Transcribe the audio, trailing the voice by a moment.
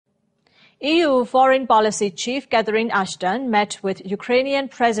EU Foreign Policy Chief Catherine Ashton met with Ukrainian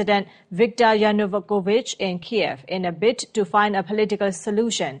President Viktor Yanukovich in Kiev in a bid to find a political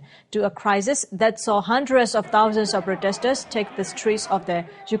solution to a crisis that saw hundreds of thousands of protesters take the streets of the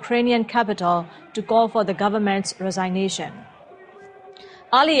Ukrainian capital to call for the government's resignation.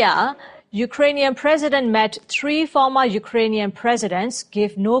 Earlier, Ukrainian president met three former Ukrainian presidents,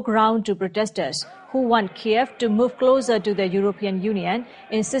 gave no ground to protesters who want Kiev to move closer to the European Union,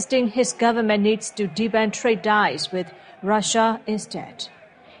 insisting his government needs to deepen trade ties with Russia instead.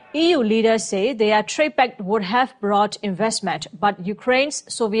 EU leaders say their trade pact would have brought investment, but Ukraine's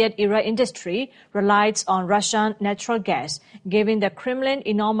Soviet-era industry relies on Russian natural gas, giving the Kremlin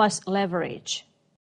enormous leverage.